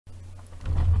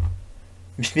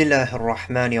Bismillah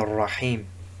ar-Rahman ar-Rahim.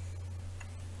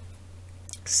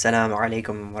 Assalamu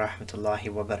alaikum wa rahmatullahi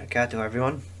wa barakatuh,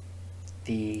 everyone.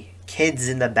 The kids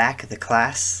in the back of the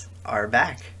class are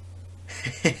back.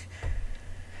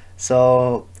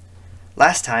 So,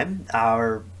 last time,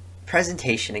 our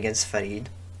presentation against Farid,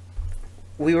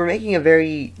 we were making a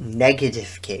very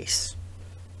negative case.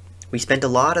 We spent a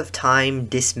lot of time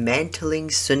dismantling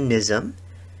Sunnism,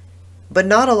 but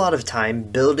not a lot of time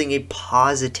building a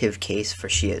positive case for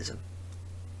Shiism.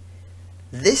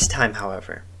 This time,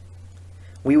 however,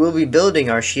 we will be building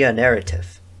our Shia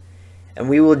narrative, and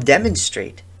we will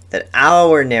demonstrate that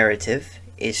our narrative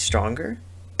is stronger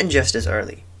and just as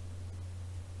early.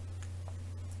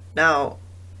 Now,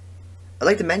 I'd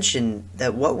like to mention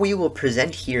that what we will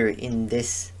present here in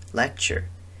this lecture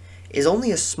is only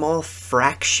a small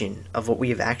fraction of what we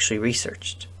have actually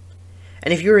researched.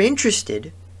 And if you're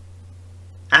interested,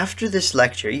 after this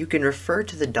lecture, you can refer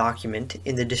to the document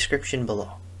in the description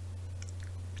below.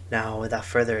 Now, without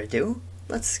further ado,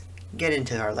 let's get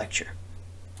into our lecture.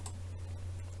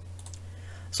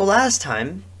 So last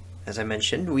time, as I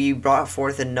mentioned, we brought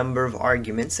forth a number of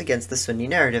arguments against the Sunni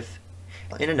narrative.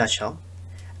 In a nutshell,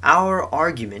 our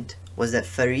argument was that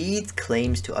Farid's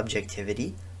claims to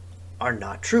objectivity are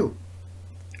not true.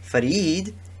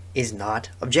 Farid is not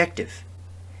objective.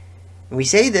 And we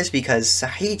say this because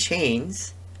Sahih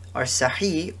chains are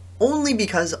Sahih only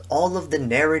because all of the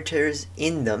narrators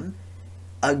in them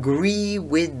agree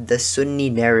with the Sunni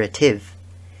narrative,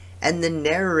 and the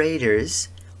narrators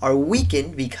are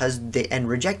weakened and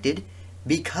rejected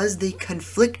because they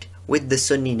conflict with the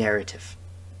Sunni narrative.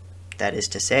 That is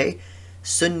to say,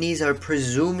 Sunnis are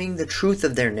presuming the truth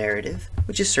of their narrative,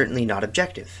 which is certainly not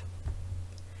objective.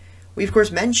 We of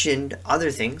course mentioned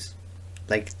other things,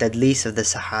 like tadlis of the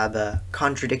Sahaba,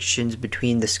 contradictions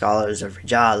between the scholars of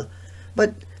Ajal,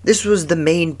 but this was the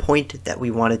main point that we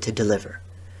wanted to deliver,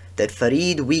 that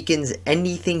Farid weakens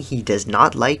anything he does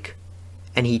not like,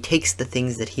 and he takes the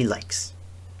things that he likes.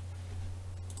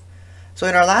 So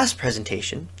in our last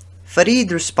presentation,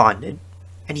 Farid responded,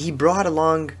 and he brought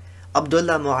along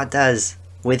Abdullah Mu'taz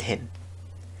with him.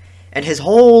 And his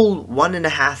whole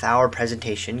 1.5 hour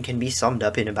presentation can be summed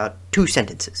up in about 2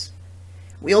 sentences.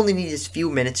 We only need a few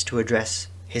minutes to address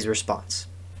his response.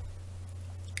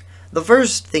 The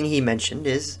first thing he mentioned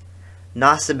is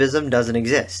Nasbism doesn't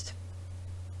exist.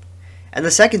 And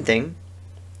the second thing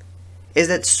is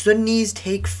that Sunnis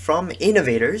take from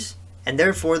Innovators, and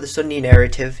therefore the Sunni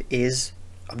narrative is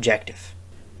objective.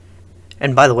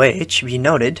 And by the way, it should be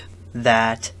noted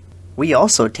that we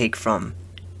also take from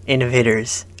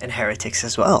Innovators and heretics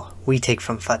as well. We take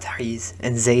from Fathis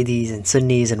and Zaydis and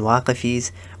Sunnis and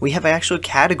Waqifis. We have an actual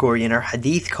category in our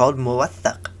hadith called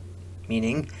Muwathaq,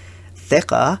 meaning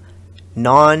thiqa,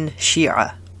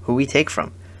 non-Shia, who we take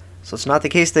from. So it's not the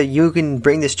case that you can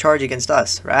bring this charge against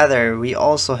us. Rather, we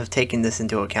also have taken this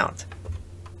into account.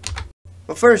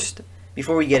 But first,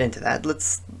 before we get into that,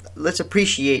 let's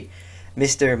appreciate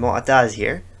Mr. Mu'taz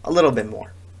here a little bit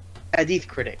more. Hadith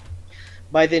critic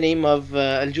by the name of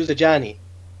Al-Juzajani,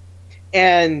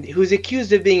 and who's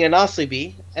accused of being a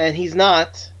Nasibi, and he's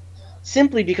not,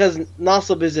 simply because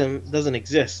Nasibism doesn't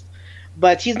exist.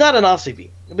 But he's not a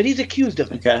Nasibi, but he's accused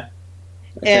of it. Okay.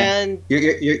 And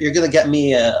you're gonna get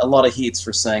me a lot of heats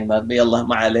for saying that. Bi Allah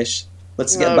ma'alish.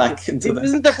 Let's get back into this. This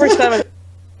isn't the first time.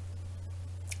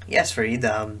 Yes, Farid,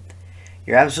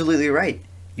 you're absolutely right.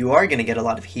 You are gonna get a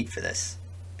lot of heat for this,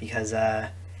 because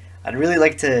I'd really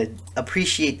like to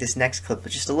appreciate this next clip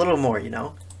just a little more, you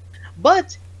know?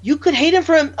 But you could hate him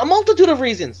for a multitude of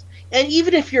reasons. And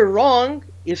even if you're wrong,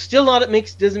 it's still not,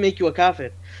 doesn't make you a kafir.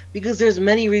 Because there's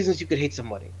many reasons you could hate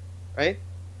somebody. Right?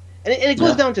 And it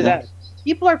goes down to that.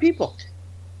 People are people.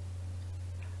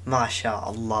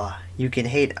 MashaAllah. You can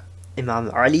hate Imam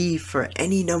Ali for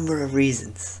any number of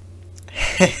reasons.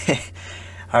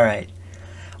 Alright.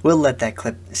 We'll let that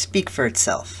clip speak for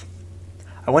itself.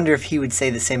 I wonder if he would say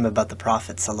the same about the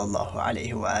Prophet sallallahu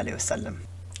alaihi wasallam.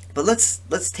 But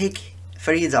let's take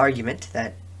Farid's argument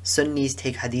that Sunnis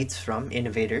take hadiths from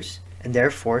Innovators, and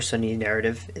therefore Sunni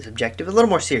narrative is objective, a little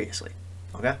more seriously.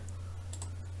 Okay?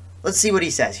 Let's see what he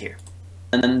says here.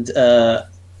 And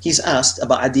he's asked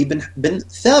about Adi bin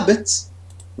Thabit,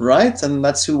 right? And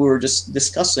that's who we were just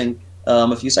discussing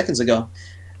a few seconds ago.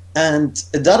 And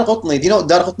Daraqutni, do you know what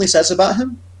Daraqutni says about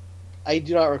him? I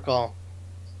do not recall.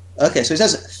 Okay, so he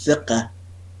says ثقة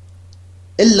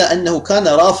إلا أنه كان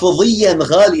رافضيا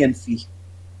غاليا فيه.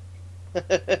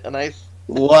 Nice.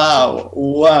 Wow.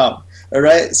 All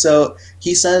right, so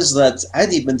he says that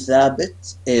Adi bin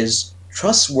Thabit is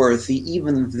trustworthy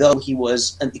even though he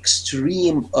was an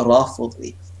extreme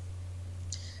Rafidi.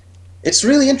 It's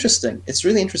really interesting. It's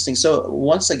really interesting. So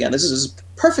once again, this is a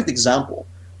perfect example.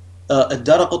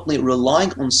 Ad-Daraqutni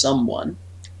relying on someone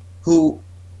who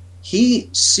he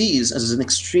sees as an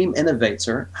extreme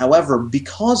innovator. However,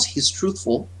 because he's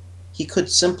truthful, he could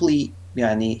simply,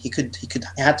 he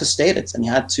had to state it, and he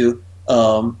had to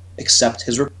accept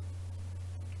his report.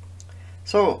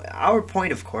 So our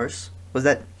point, of course, was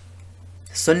that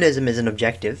Sunnism is an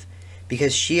objective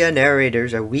because Shia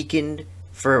narrators are weakened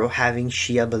for having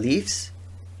Shia beliefs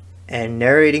and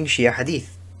narrating Shia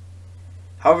hadith.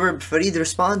 However, Farid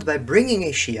responds by bringing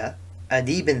a Shia,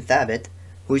 Adi bin Thabit,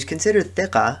 who is considered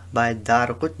thiqa by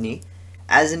Daraqutni,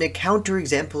 as a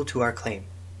counterexample to our claim.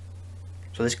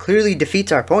 So this clearly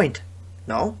defeats our point,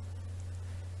 no?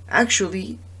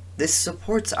 Actually, this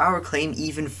supports our claim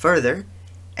even further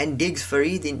and digs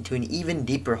Farid into an even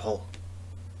deeper hole.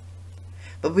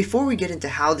 But before we get into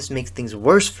how this makes things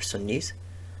worse for Sunnis,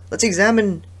 let's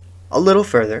examine a little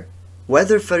further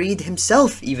whether Farid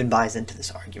himself even buys into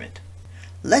this argument.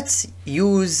 Let's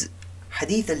use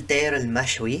Hadith al-Tayr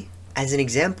al-Mashwi as an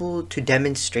example to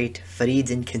demonstrate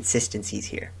Farid's inconsistencies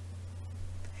here.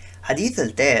 Hadith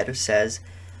al-Tayr says,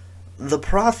 the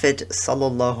Prophet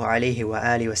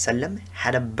ﷺ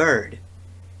had a bird,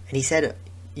 and he said,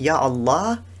 Ya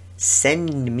Allah,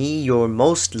 send me your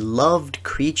most loved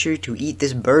creature to eat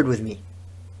this bird with me.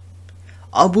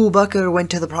 Abu Bakr went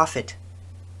to the Prophet,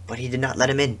 but he did not let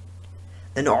him in.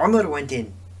 Then Umar went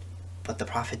in, but the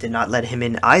Prophet did not let him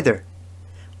in either.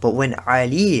 But when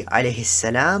Ali alayhi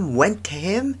salam went to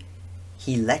him,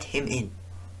 he let him in.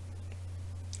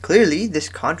 Clearly, this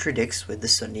contradicts with the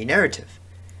Sunni narrative.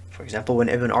 For example, when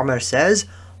Ibn Umar says,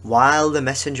 while the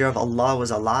Messenger of Allah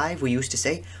was alive, we used to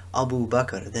say Abu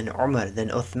Bakr, then Umar, then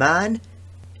Uthman,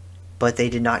 but they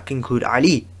did not conclude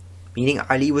Ali, meaning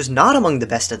Ali was not among the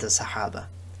best of the Sahaba.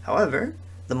 However,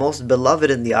 the most beloved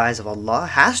in the eyes of Allah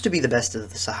has to be the best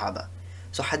of the Sahaba.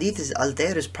 So Hadith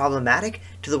al-Tayr is problematic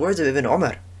to the words of Ibn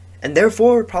Umar, and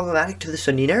therefore problematic to the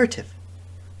Sunni narrative.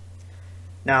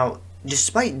 Now,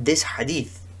 despite this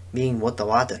Hadith being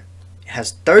mutawatir, it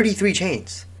has 33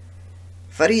 chains,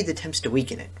 Farid attempts to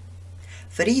weaken it.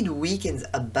 Farid weakens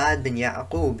Abbad bin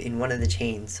Yaqub in one of the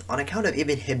chains on account of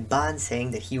Ibn Hibban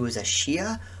saying that he was a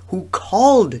Shia who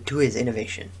called to his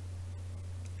innovation.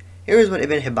 Here is what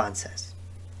Ibn Hibban says.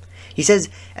 He says,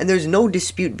 and there's no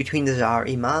dispute between our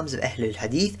Imams of Ahlul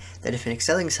Hadith that if an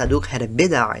excelling Saduq had a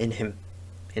bid'ah in him,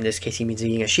 in this case he means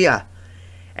being a Shia,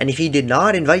 and if he did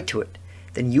not invite to it,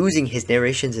 then using his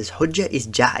narrations as Hujjah is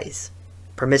jaiz,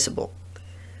 permissible.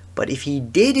 But if he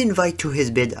did invite to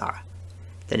his bid'ah,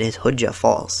 then his Hujjah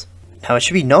falls. Now it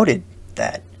should be noted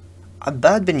that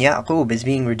Abbad bin Yaqub is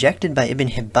being rejected by Ibn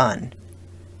Hibban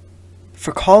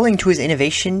for calling to his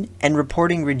innovation and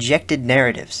reporting rejected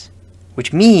narratives,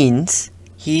 which means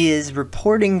he is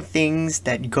reporting things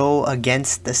that go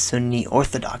against the Sunni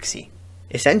orthodoxy.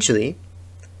 Essentially,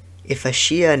 if a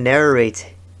Shia narrates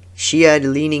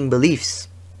Shia-leaning beliefs,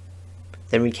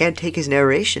 then we can't take his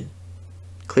narration.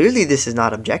 Clearly this is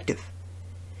not objective.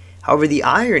 However, the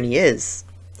irony is,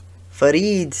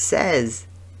 Farid says,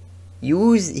 he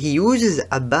uses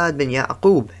Abbad bin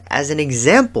Yaqub as an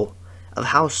example of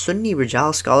how Sunni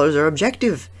Rijal scholars are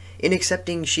objective in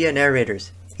accepting Shia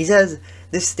narrators. He says,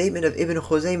 this statement of Ibn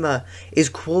Khuzaymah is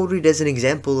quoted as an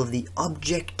example of the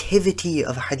objectivity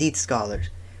of hadith scholars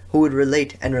who would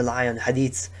relate and rely on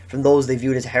hadiths from those they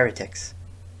viewed as heretics.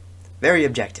 Very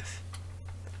objective.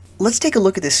 Let's take a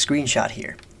look at this screenshot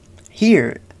here.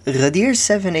 Here,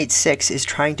 Ghadir786 is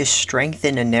trying to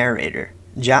strengthen a narrator,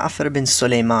 Ja'far bin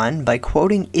Sulayman, by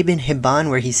quoting Ibn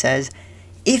Hibban where he says,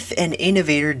 if an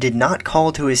innovator did not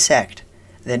call to his sect,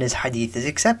 then his hadith is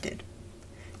accepted.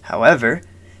 However,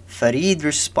 Farid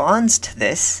responds to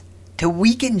this to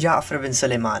weaken Ja'far bin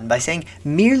Sulayman by saying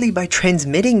merely by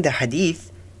transmitting the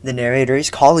hadith, the narrator is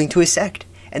calling to his sect,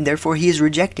 and therefore he is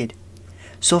rejected.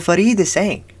 So Farid is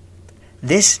saying,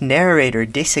 this narrator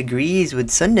disagrees with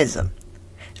Sunnism,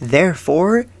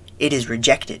 therefore it is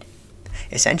rejected.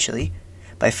 Essentially,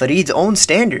 by Farid's own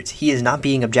standards, he is not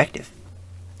being objective.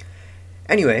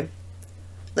 Anyway,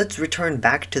 let's return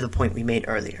back to the point we made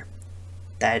earlier,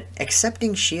 that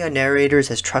accepting Shia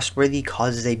narrators as trustworthy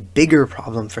causes a bigger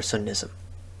problem for Sunnism.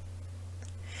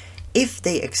 If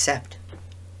they accept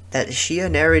that Shia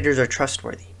narrators are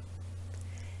trustworthy,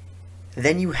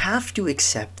 then you have to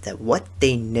accept that what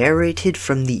they narrated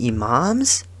from the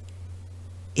Imams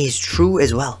is true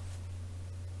as well.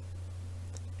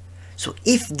 So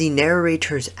if the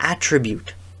narrators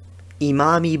attribute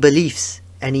Imami beliefs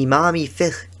and Imami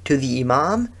fiqh to the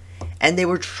Imam, and they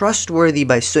were trustworthy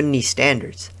by Sunni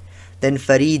standards, then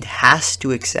Farid has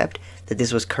to accept that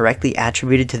this was correctly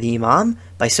attributed to the Imam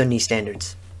by Sunni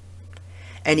standards.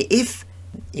 And if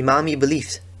Imami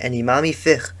beliefs and Imami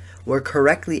fiqh were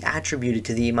correctly attributed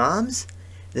to the Imams,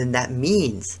 then that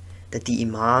means that the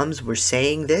Imams were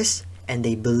saying this and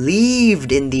they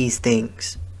believed in these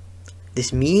things.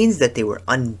 This means that they were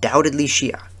undoubtedly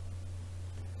Shia.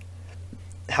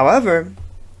 However,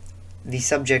 the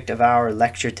subject of our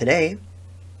lecture today,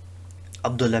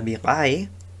 Abdullah Biqai,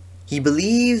 he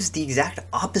believes the exact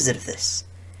opposite of this.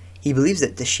 He believes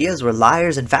that the Shias were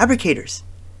liars and fabricators.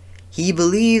 He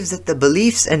believes that the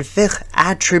beliefs and fiqh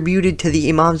attributed to the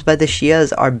Imams by the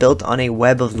Shias are built on a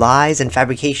web of lies and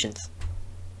fabrications.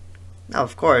 Now,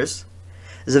 of course,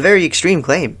 this is a very extreme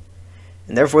claim,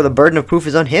 and therefore the burden of proof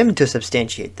is on him to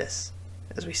substantiate this.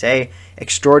 As we say,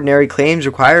 extraordinary claims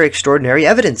require extraordinary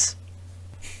evidence.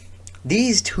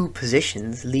 These two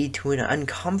positions lead to an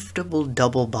uncomfortable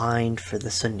double bind for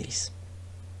the Sunnis.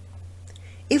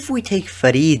 If we take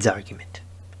Farid's argument,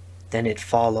 then it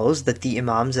follows that the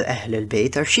Imams of Ahlul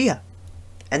Bayt are Shia,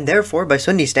 and therefore, by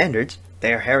Sunni standards,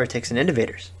 they are heretics and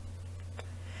innovators.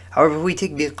 However, if we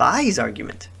take Biqai's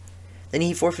argument, then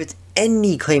he forfeits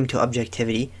any claim to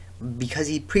objectivity because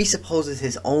he presupposes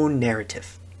his own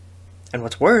narrative. And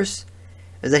what's worse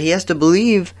is that he has to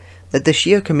believe that the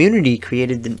Shia community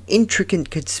created an intricate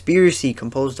conspiracy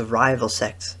composed of rival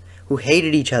sects who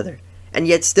hated each other and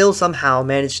yet still somehow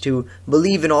managed to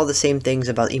believe in all the same things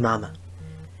about Imamah.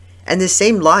 And this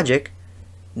same logic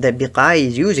that Biqai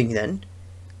is using then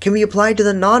can be applied to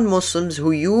the non-Muslims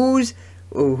who use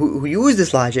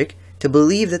this logic to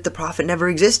believe that the Prophet never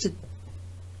existed.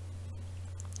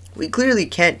 We clearly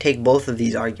can't take both of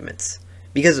these arguments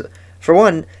because, for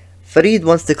one, Farid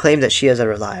wants to claim that Shias are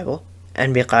reliable,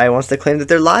 and Biqai wants to claim that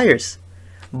they're liars.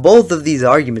 Both of these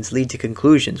arguments lead to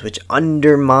conclusions which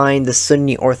undermine the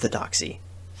Sunni orthodoxy.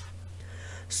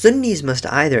 Sunnis must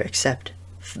either accept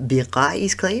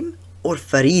Biqai's claim or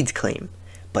Farid's claim,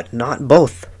 but not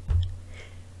both.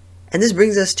 And this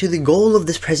brings us to the goal of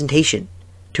this presentation,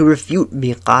 to refute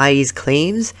Biqai's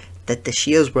claims that the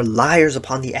Shias were liars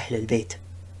upon the Ahlul Bayt.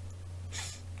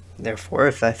 Therefore,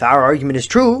 if our argument is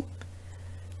true,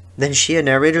 then Shia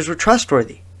narrators were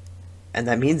trustworthy, and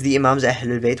that means the Imams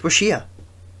Ahlul Bayt were Shia.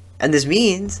 And this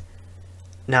means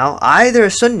now either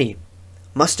a Sunni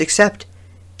must accept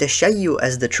Tashayyu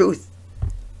as the truth,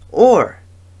 or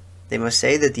they must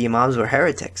say that the Imams were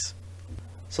heretics.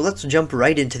 So let's jump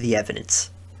right into the evidence.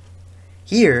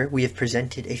 Here we have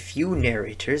presented a few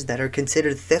narrators that are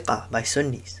considered thiqah by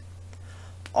Sunnis.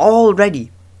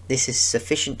 Already this is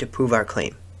sufficient to prove our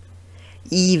claim.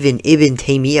 Even Ibn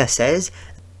Taymiyyah says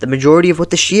the majority of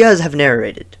what the Shias have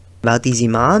narrated about these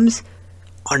Imams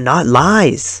are not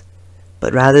lies,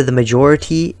 but rather the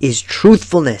majority is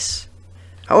truthfulness.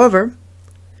 However,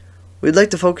 we'd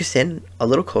like to focus in a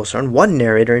little closer on one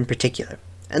narrator in particular,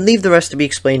 and leave the rest to be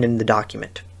explained in the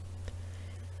document.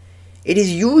 It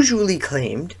is usually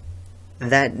claimed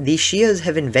that the Shias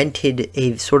have invented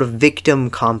a sort of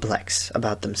victim complex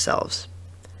about themselves,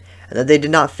 and that they did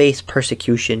not face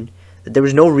persecution, that there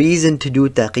was no reason to do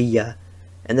taqiyya,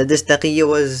 and that this taqiyya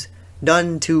was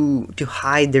done to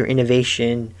hide their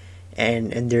innovation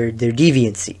and their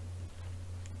deviancy.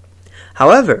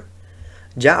 However,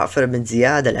 Ja'far bin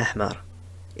Ziyad al-Ahmar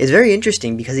is very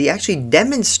interesting because he actually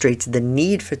demonstrates the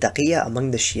need for taqiyya among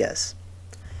the Shias.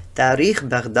 Tarikh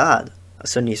Baghdad, a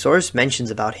Sunni source, mentions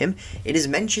about him. It is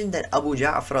mentioned that Abu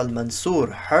Ja'far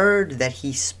al-Mansur heard that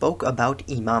he spoke about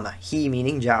Imamah, he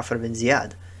meaning Ja'far bin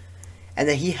Ziyad, and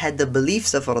that he had the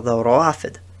beliefs of the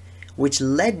Rawafid, which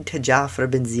led to Ja'far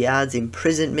bin Ziyad's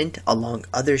imprisonment along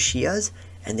other Shias,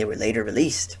 and they were later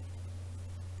released.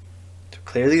 So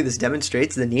clearly this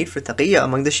demonstrates the need for taqiyya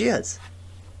among the Shias.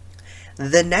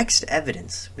 The next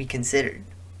evidence we considered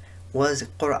was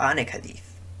Quranic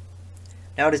hadith.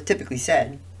 Now it is typically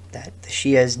said that the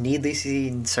Shias needlessly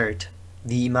insert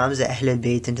the Imams of Ahlul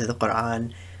Bayt into the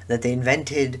Quran, that they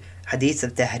invented hadiths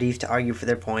of tahrif to argue for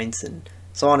their points, and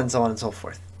so on and so on and so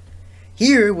forth.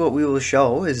 Here what we will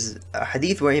show is a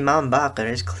hadith where Imam Baqir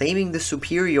is claiming the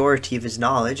superiority of his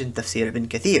knowledge in Tafsir ibn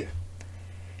Kathir.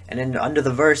 And then under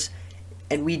the verse,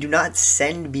 "And we do not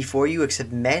send before you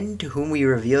except men to whom we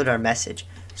revealed our message.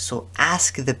 So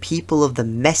ask the people of the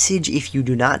message if you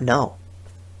do not know."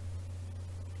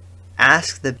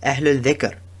 Ask the Ahlul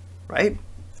Dhikr, right?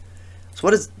 So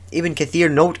what does Ibn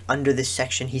Kathir note under this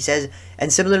section? He says,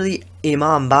 and similarly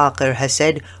Imam Baqir has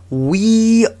said,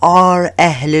 "We are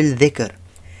Ahlul Dhikr."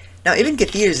 Now Ibn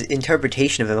Kathir's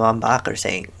interpretation of Imam Baqir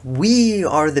saying, "We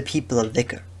are the people of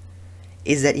Dhikr,"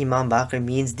 is that Imam Baqir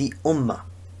means the Ummah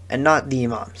and not the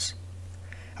Imams.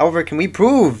 However, can we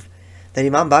prove that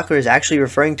Imam Baqir is actually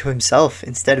referring to himself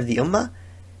instead of the Ummah?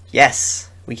 Yes,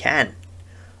 we can.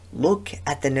 Look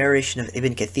at the narration of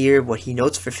Ibn Kathir, what he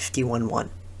notes for 51.1.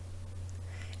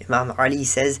 Imam Ali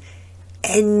says,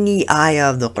 any ayah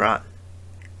of the Quran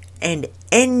and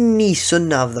any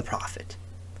sunnah of the Prophet,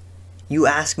 you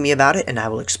ask me about it and I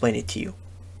will explain it to you.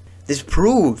 This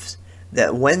proves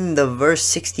that when the verse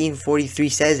 1643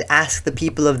 says, ask the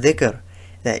people of dhikr,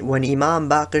 that when Imam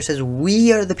Baqir says,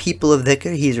 we are the people of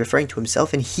dhikr, he is referring to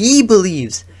himself, and he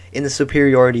believes in the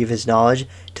superiority of his knowledge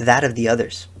to that of the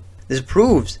others. This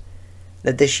proves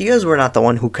that the Shias were not the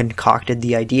one who concocted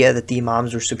the idea that the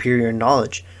Imams were superior in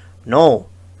knowledge. No,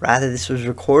 rather this was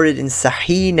recorded in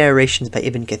Sahih narrations by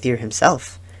Ibn Kathir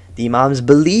himself. The Imams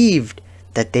believed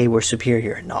that they were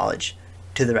superior in knowledge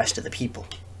to the rest of the people.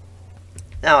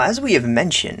 Now, as we have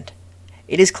mentioned,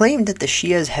 it is claimed that the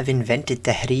Shias have invented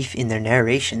tahrif in their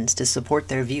narrations to support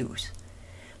their views.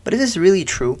 But is this really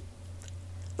true?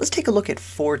 Let's take a look at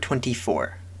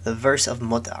 424, the verse of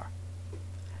Mutah.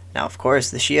 Now, of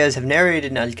course, the Shias have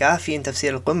narrated in Al-Kafi and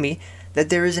Tafsir al-Qummi that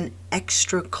there is an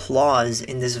extra clause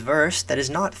in this verse that is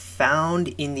not found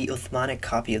in the Uthmanic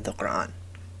copy of the Quran.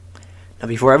 Now,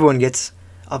 before everyone gets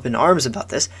up in arms about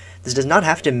this does not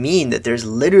have to mean that there's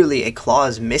literally a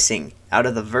clause missing out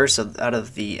of the verse out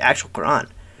of the actual Quran.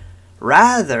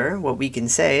 Rather, what we can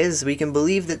say is we can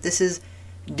believe that this is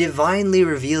divinely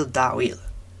revealed ta'wil,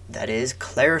 that is,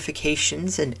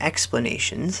 clarifications and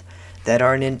explanations that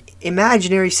are in an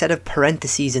imaginary set of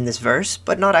parentheses in this verse,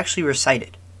 but not actually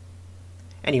recited.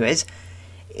 Anyways,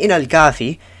 in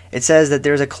Al-Kafi, it says that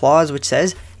there's a clause which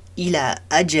says, ila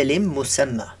ajalim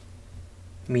musamma,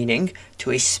 meaning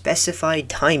to a specified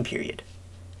time period.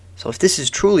 So if this is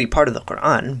truly part of the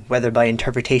Quran, whether by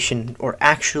interpretation or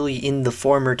actually in the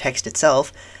former text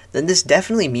itself, then this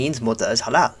definitely means Mutah is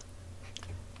halal.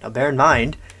 Now bear in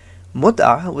mind,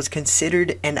 Mutah was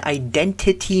considered an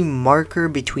identity marker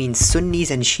between Sunnis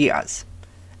and Shias.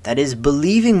 That is,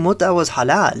 believing Mutah was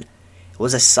halal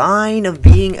was a sign of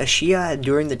being a Shia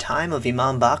during the time of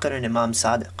Imam Baqir and Imam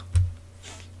Sadiq.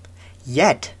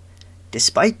 Yet,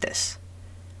 despite this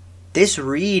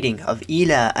reading of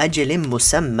ila ajalim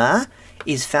musamma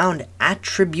is found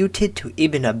attributed to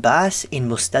Ibn Abbas in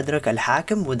Mustadrak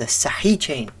al-Hakim with a Sahih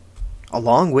chain,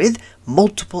 along with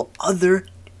multiple other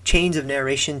chains of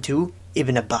narration to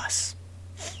Ibn Abbas.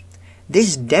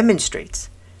 This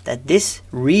demonstrates that this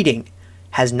reading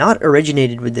has not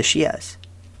originated with the Shias.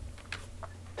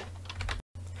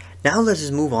 Now let us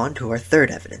move on to our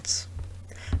third evidence.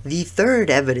 The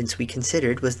third evidence we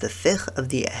considered was the fiqh of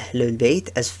the Ahlul Bayt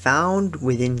as found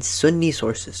within Sunni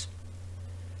sources.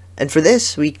 And for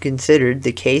this we considered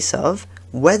the case of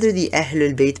whether the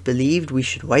Ahlul Bayt believed we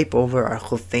should wipe over our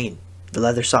Khuffain, the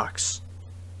leather socks.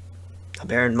 Now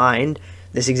bear in mind,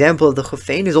 this example of the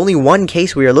Khuffain is only one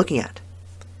case we are looking at.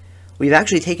 We've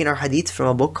actually taken our hadith from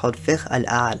a book called Fiqh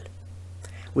al-Ajal,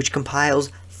 which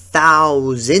compiles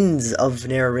thousands of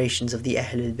narrations of the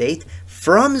Ahlul Bayt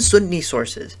from Sunni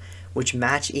sources, which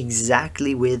match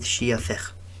exactly with Shia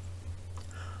fiqh.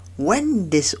 When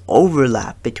this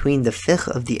overlap between the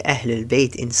fiqh of the Ahlul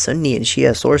Bayt in Sunni and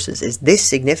Shia sources is this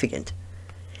significant,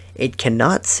 it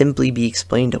cannot simply be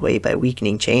explained away by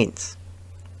weakening chains.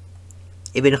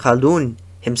 Ibn Khaldun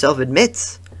himself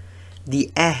admits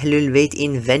the Ahlul Bayt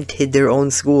invented their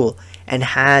own school and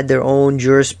had their own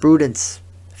jurisprudence,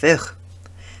 fiqh.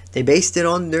 They based it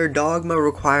on their dogma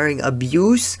requiring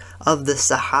abuse of the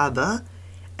Sahaba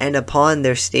and upon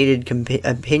their stated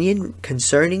opinion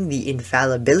concerning the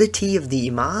infallibility of the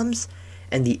Imams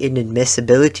and the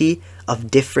inadmissibility of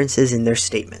differences in their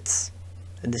statements.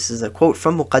 And this is a quote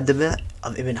from Muqaddimah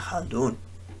of Ibn Khaldun.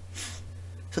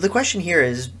 So the question here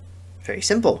is very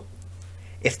simple.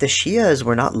 If the Shias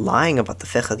were not lying about the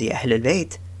fiqh of the Ahlul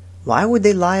Bayt, why would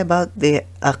they lie about the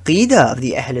Aqidah of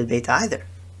the Ahlul Bayt either?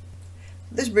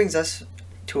 This brings us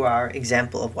to our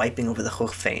example of wiping over the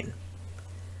Khuffain.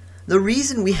 The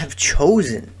reason we have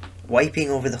chosen wiping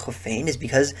over the Khuffain is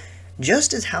because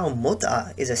just as how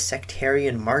Mutah is a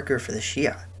sectarian marker for the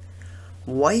Shia,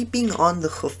 wiping on the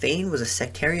Khuffain was a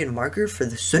sectarian marker for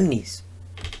the Sunnis.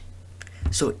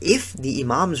 So if the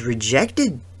Imams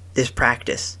rejected this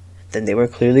practice, then they were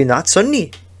clearly not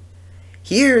Sunni.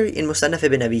 Here in Musannaf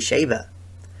ibn Abi Shayba,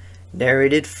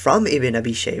 narrated from Ibn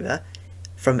Abi Shayba,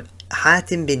 from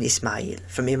Hatim bin Ismail,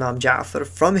 from Imam Ja'far,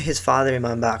 from his father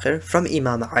Imam Baqir, from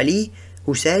Imam Ali,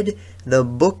 who said the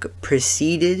book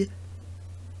preceded,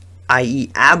 i.e.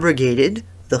 abrogated,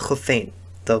 the Khuffain.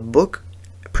 The book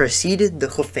preceded the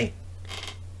Khuffain.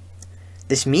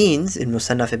 This means, in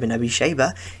Musannaf ibn Abi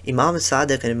Shayba, Imam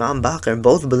Sadiq and Imam Baqir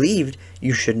both believed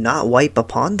you should not wipe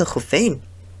upon the Khuffain.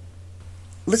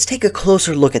 let's take a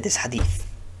closer look at this hadith,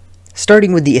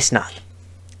 starting with the isnad.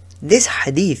 This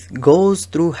hadith goes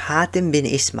through Hatim bin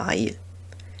Ismail.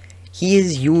 He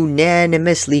is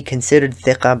unanimously considered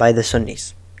thiqah by the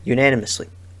Sunnis. Unanimously.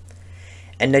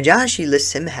 And Najashi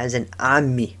lists him as an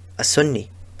Ammi, a Sunni.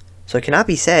 So it cannot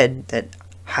be said that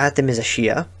Hatim is a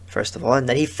Shia, first of all, and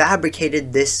that he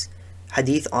fabricated this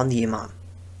hadith on the Imam.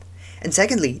 And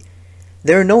secondly,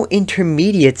 there are no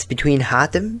intermediates between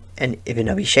Hatim and Ibn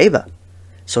Abi Shayba.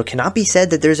 So it cannot be said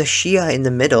that there's a Shia in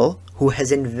the middle who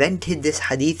has invented this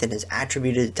hadith and has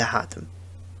attributed it to Hatim.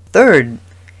 Third,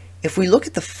 if we look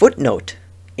at the footnote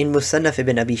in Musannaf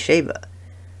ibn Abi Shayba,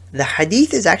 the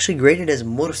hadith is actually graded as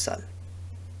mursal.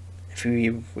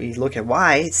 If we look at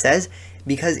why, it says,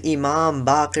 because Imam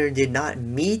Baqir did not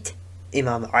meet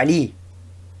Imam Ali.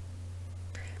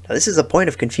 Now this is a point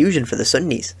of confusion for the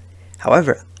Sunnis.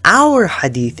 However, our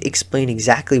hadith explain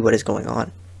exactly what is going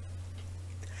on.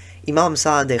 Imam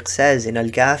Sadiq says in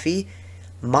Al-Kafi,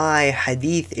 my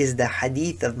hadith is the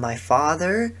hadith of my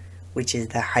father, which is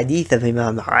the hadith of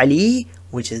Imam Ali,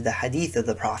 which is the hadith of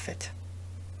the Prophet.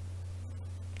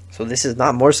 So this is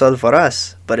not mursal for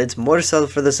us, but it's mursal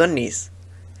for the Sunnis.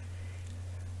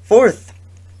 Fourth,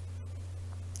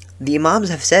 the Imams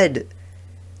have said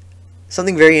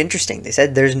something very interesting. They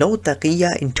said there's no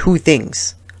taqiyya in two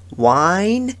things: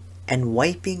 wine and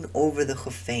wiping over the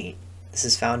Khuffain. This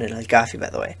is found in Al-Kafi, by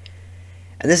the way.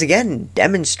 And this again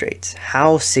demonstrates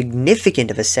how significant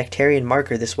of a sectarian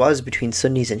marker this was between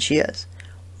Sunnis and Shias.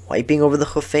 Wiping over the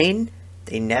Khuffain,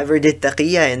 they never did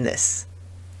taqiyya in this.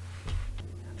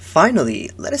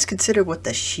 Finally, let us consider what the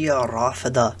Shia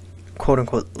Rafida,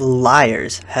 quote-unquote,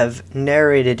 liars have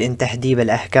narrated in Tahdib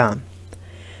al-Ahkam.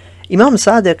 Imam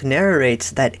Sadiq narrates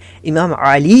that Imam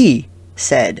Ali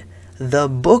said, the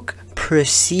book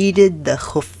preceded the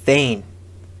Khuffain.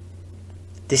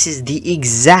 This is the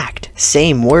exact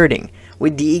same wording,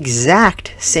 with the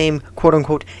exact same,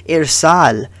 quote-unquote,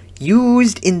 irsal,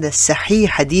 used in the Sahih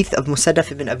Hadith of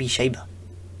Musannaf ibn Abi Shayba.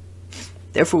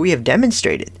 Therefore, we have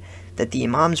demonstrated that the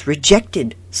Imams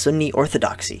rejected Sunni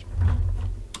orthodoxy.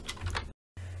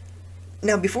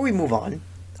 Now, before we move on,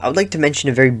 I would like to mention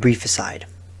a very brief aside.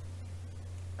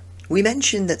 We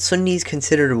mentioned that Sunnis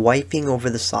considered wiping over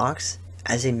the socks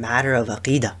as a matter of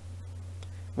aqidah.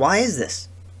 Why is this?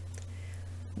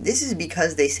 This is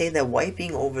because they say that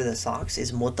wiping over the socks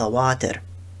is mutawatir,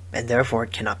 and therefore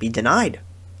it cannot be denied.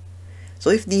 So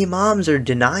if the Imams are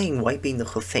denying wiping the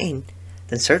Khuffain,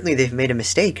 then certainly they've made a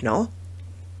mistake, no?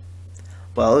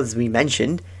 Well, as we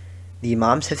mentioned, the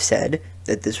Imams have said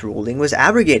that this ruling was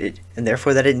abrogated, and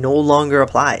therefore that it no longer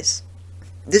applies.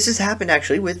 This has happened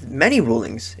actually with many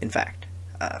rulings, in fact.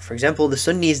 For example, the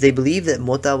Sunnis, they believe that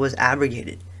Mutah was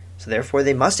abrogated, so therefore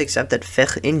they must accept that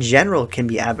fiqh in general can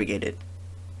be abrogated.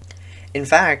 In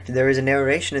fact, there is a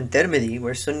narration in Tirmidhi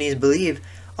where Sunnis believe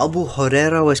Abu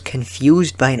Hurairah was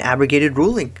confused by an abrogated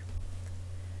ruling.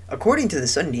 According to the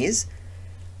Sunnis,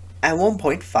 at one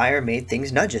point fire made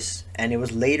things najis, and it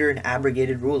was later an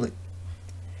abrogated ruling.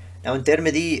 Now in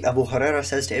Tirmidhi, Abu Hurairah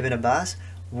says to Ibn Abbas,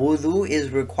 wudu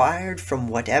is required from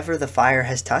whatever the fire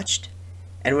has touched,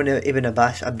 and when Ibn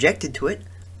Abbas objected to it,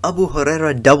 Abu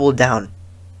Hurairah doubled down,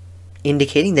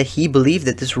 indicating that he believed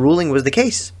that this ruling was the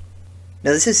case.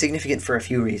 Now this is significant for a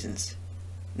few reasons.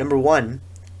 Number one,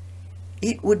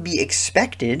 it would be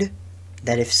expected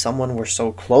that if someone were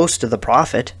so close to the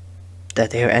Prophet,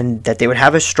 that they would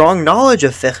have a strong knowledge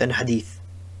of fiqh and hadith,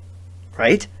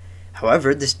 right?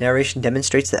 However, this narration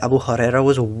demonstrates that Abu Hurairah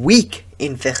was weak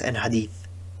in fiqh and hadith.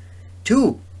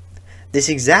 2. This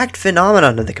exact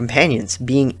phenomenon of the companions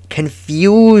being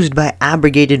confused by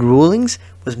abrogated rulings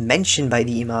was mentioned by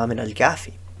the Imam in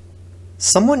Al-Kafi.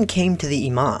 Someone came to the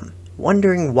Imam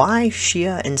wondering why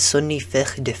Shia and Sunni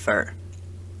fiqh differ.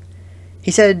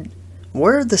 He said,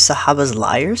 were the Sahabas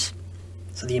liars?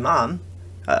 So the Imam,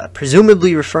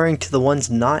 presumably referring to the ones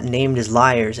not named as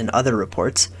liars in other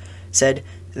reports, said,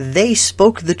 they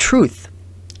spoke the truth.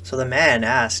 So the man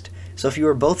asked, so if you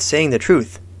were both saying the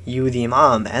truth, you the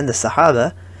Imam and the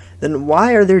Sahaba, then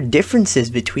why are there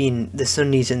differences between the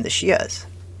Sunnis and the Shias?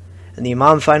 And the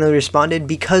Imam finally responded,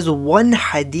 because one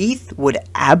hadith would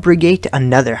abrogate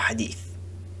another hadith.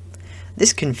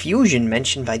 This confusion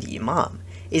mentioned by the Imam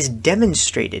is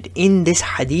demonstrated in this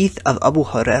hadith of Abu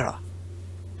Hurairah.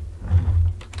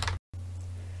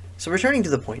 So returning to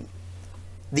the point,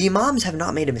 the Imams have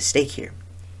not made a mistake here.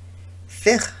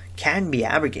 Fiqh can be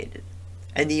abrogated,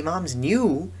 and the Imams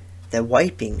knew that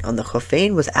wiping on the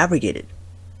Khuffain was abrogated.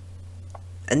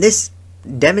 And this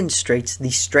demonstrates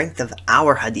the strength of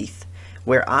our hadith,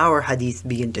 where our hadith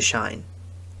begin to shine.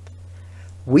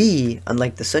 We,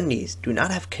 unlike the Sunnis, do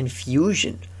not have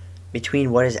confusion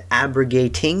between what is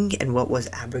abrogating and what was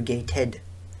abrogated.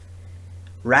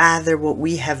 Rather, what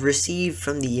we have received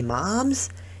from the Imams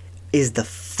is the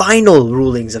final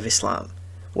rulings of Islam,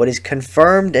 what is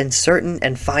confirmed and certain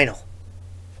and final.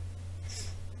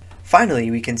 Finally,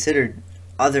 we considered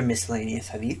other miscellaneous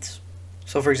hadiths.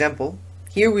 So for example,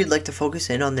 here we'd like to focus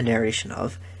in on the narration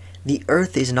of the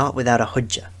earth is not without a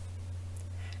hujjah.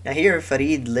 Now here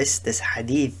Farid lists this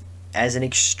hadith as an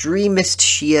extremist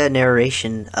Shia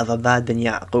narration of Abbad bin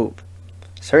Yaqub.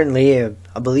 Certainly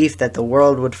a belief that the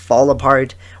world would fall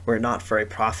apart were it not for a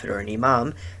prophet or an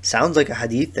imam sounds like a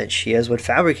hadith that Shias would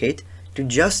fabricate to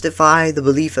justify the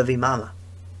belief of imamah.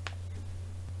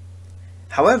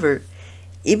 However,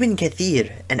 Ibn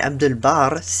Kathir and Abdul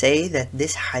Bar say that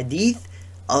this hadith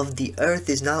of the earth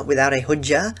is not without a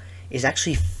hujjah is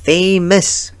actually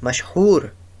famous,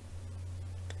 mashhur.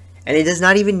 And it does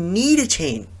not even need a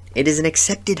chain. It is an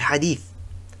accepted hadith.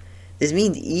 This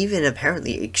means even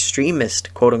apparently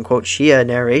extremist, quote-unquote, Shia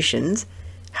narrations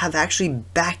have actually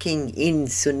backing in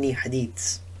Sunni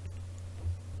hadiths.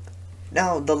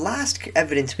 Now, the last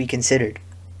evidence we considered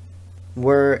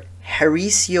were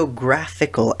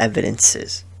heresiographical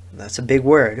evidences. That's a big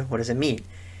word. What does it mean?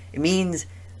 It means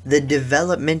the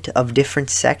development of different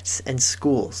sects and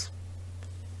schools.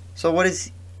 So what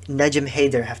does Najm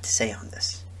Haider have to say on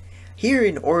this? Here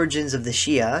in Origins of the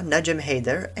Shia, Najm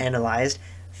Haider analyzed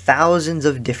thousands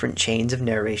of different chains of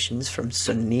narrations from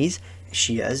Sunnis,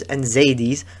 Shias, and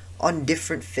Zaydis on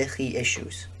different fiqhi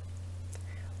issues.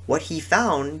 What he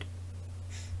found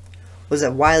was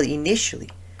that while initially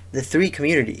the three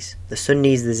communities, the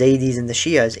Sunnis, the Zaydis, and the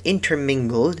Shias,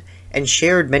 intermingled and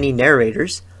shared many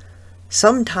narrators,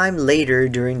 sometime later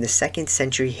during the 2nd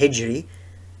century Hijri,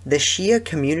 the Shia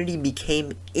community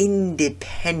became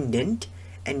independent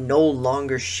and no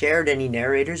longer shared any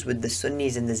narrators with the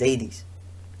Sunnis and the Zaydis.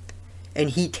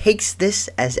 And he takes this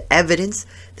as evidence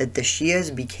that the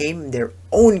Shias became their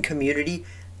own community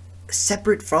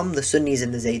separate from the Sunnis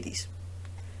and the Zaydis.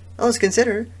 Now let's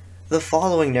consider the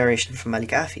following narration from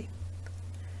Al-Kafi,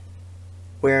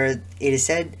 where it is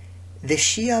said, the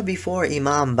Shia before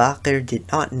Imam Baqir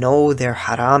did not know their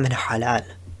haram and halal.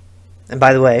 And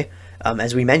by the way,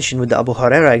 as we mentioned with the Abu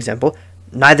Hurairah example,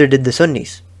 neither did the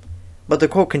Sunnis. But the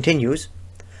quote continues,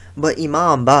 but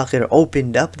Imam Baqir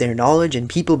opened up their knowledge and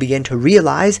people began to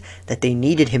realize that they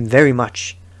needed him very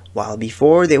much, while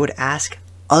before they would ask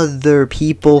other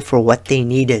people for what they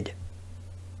needed.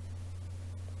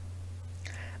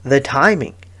 The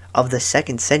timing of the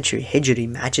 2nd century Hijri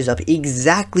matches up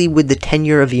exactly with the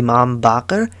tenure of Imam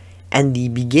Baqir and the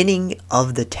beginning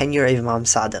of the tenure of Imam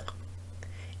Sadiq.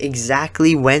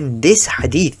 Exactly when this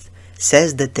hadith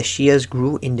says that the Shias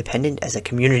grew independent as a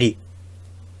community.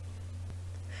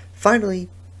 Finally,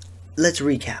 let's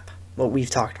recap what we've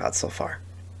talked about so far.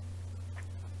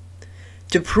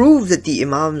 To prove that the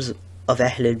Imams of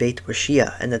Ahlul Bayt were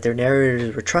Shia and that their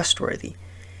narrators were trustworthy,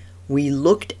 we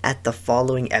looked at the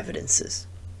following evidences.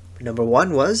 Number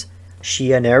 1 was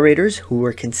Shia narrators who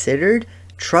were considered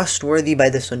trustworthy by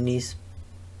the Sunnis.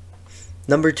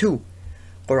 Number 2,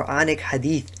 Quranic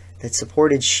hadith that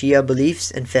supported Shia beliefs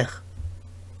and fiqh.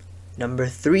 Number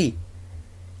 3,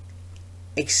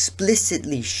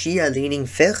 explicitly Shia-leaning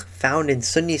fiqh found in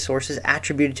Sunni sources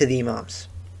attributed to the Imams.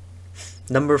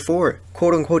 Number 4,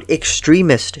 quote-unquote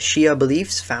extremist Shia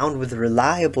beliefs found with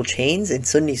reliable chains in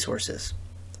Sunni sources.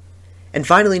 And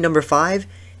finally, number 5,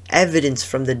 evidence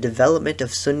from the development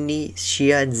of Sunni,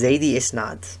 Shia, and Zaydi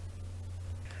isnads.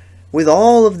 With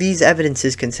all of these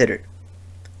evidences considered,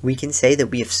 we can say that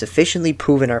we have sufficiently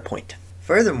proven our point.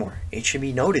 Furthermore, it should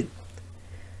be noted,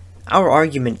 our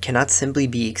argument cannot simply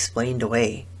be explained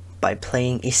away by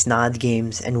playing isnad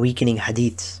games and weakening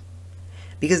hadiths,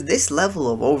 because this level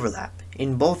of overlap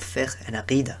in both fiqh and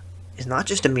aqidah is not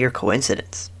just a mere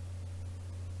coincidence.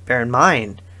 Bear in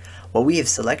mind, what we have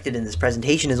selected in this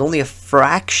presentation is only a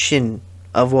fraction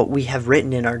of what we have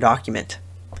written in our document,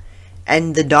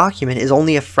 and the document is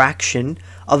only a fraction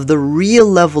of the real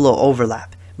level of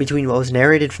overlap between what was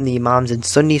narrated from the Imams in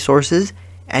Sunni sources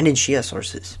and in Shia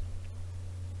sources.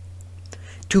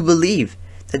 To believe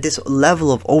that this level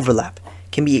of overlap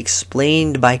can be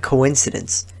explained by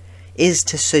coincidence is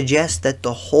to suggest that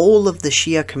the whole of the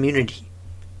Shia community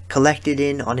collected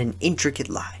in on an intricate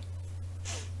lie.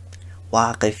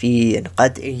 Waqifi and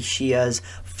Qat'i Shias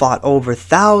fought over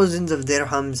thousands of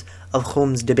dirhams of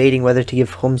khums, debating whether to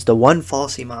give khums to one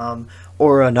false imam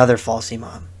or another false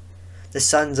imam. The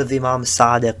sons of the Imam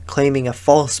Sadiq claiming a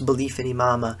false belief in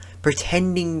imamah,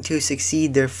 pretending to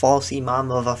succeed their false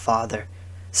imam of a father.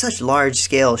 Such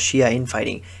large-scale Shia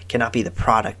infighting cannot be the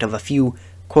product of a few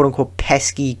quote-unquote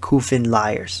pesky Kufan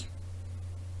liars.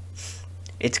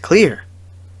 It's clear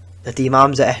that the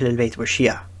Imams of Ahlul Bayt were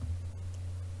Shia.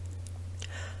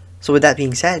 So with that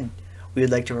being said, we would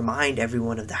like to remind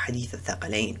everyone of the Hadith of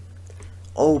Thaqalain.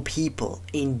 O people,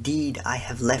 indeed I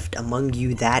have left among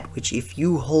you that which if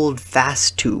you hold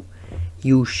fast to,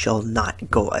 you shall not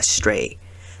go astray.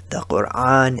 The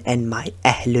Quran and my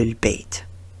Ahlul Bayt.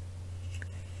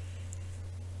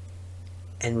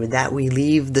 And with that we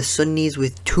leave the Sunnis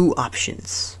with two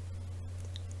options.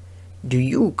 Do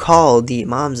you call the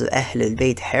Imams of Ahlul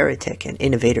Bayt heretic and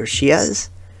innovator Shias?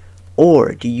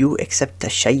 Or do you accept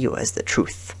Tashayyu as the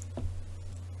truth?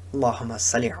 Allahumma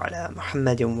salli ala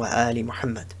Muhammadin wa ali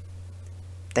Muhammad.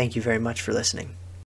 Thank you very much for listening.